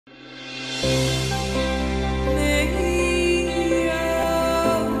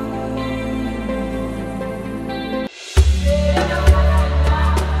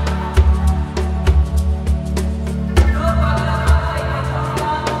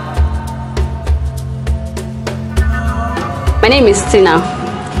My name is Tina.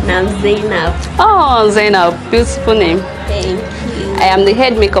 I'm Zainab. Oh, Zainab, beautiful name. Thank you. I am the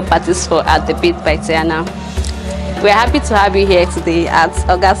head makeup artist for At The Beat by Tiana. We're happy to have you here today at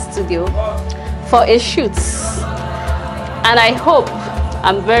August Studio for a shoot. And I hope,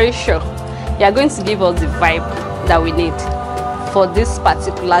 I'm very sure, you are going to give us the vibe that we need for this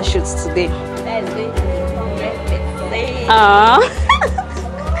particular shoot today. That is going to be perfect.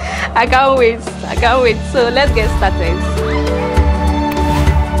 I can't wait. I can't wait. So let's get started.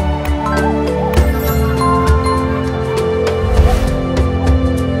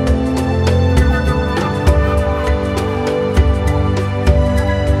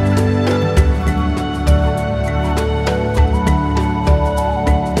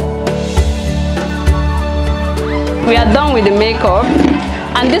 We are done with the makeup,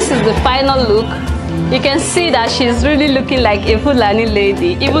 and this is the final look. You can see that she's really looking like a Fulani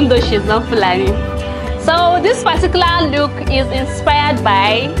lady, even though she's not Fulani. So this particular look is inspired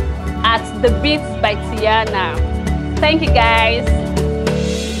by At The Beat by Tiana. Thank you guys.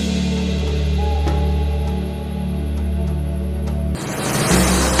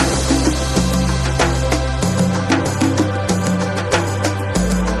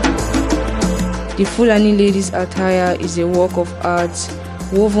 The Fulani ladies' attire is a work of art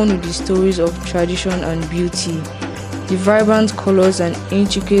woven with the stories of tradition and beauty. The vibrant colors and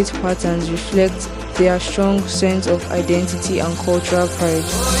intricate patterns reflect their strong sense of identity and cultural pride.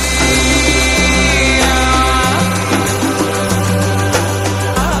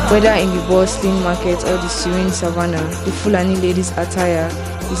 Whether in the bustling market or the serene savannah, the Fulani ladies' attire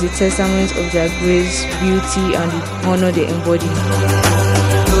is a testament of their grace, beauty, and the honor they embody.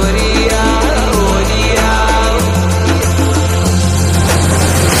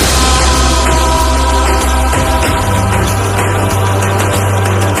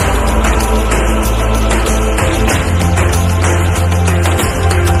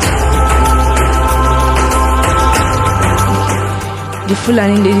 The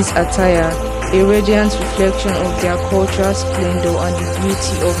Fulani ladies' attire, a radiant reflection of their cultural splendor and the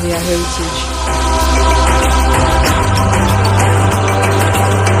beauty of their heritage.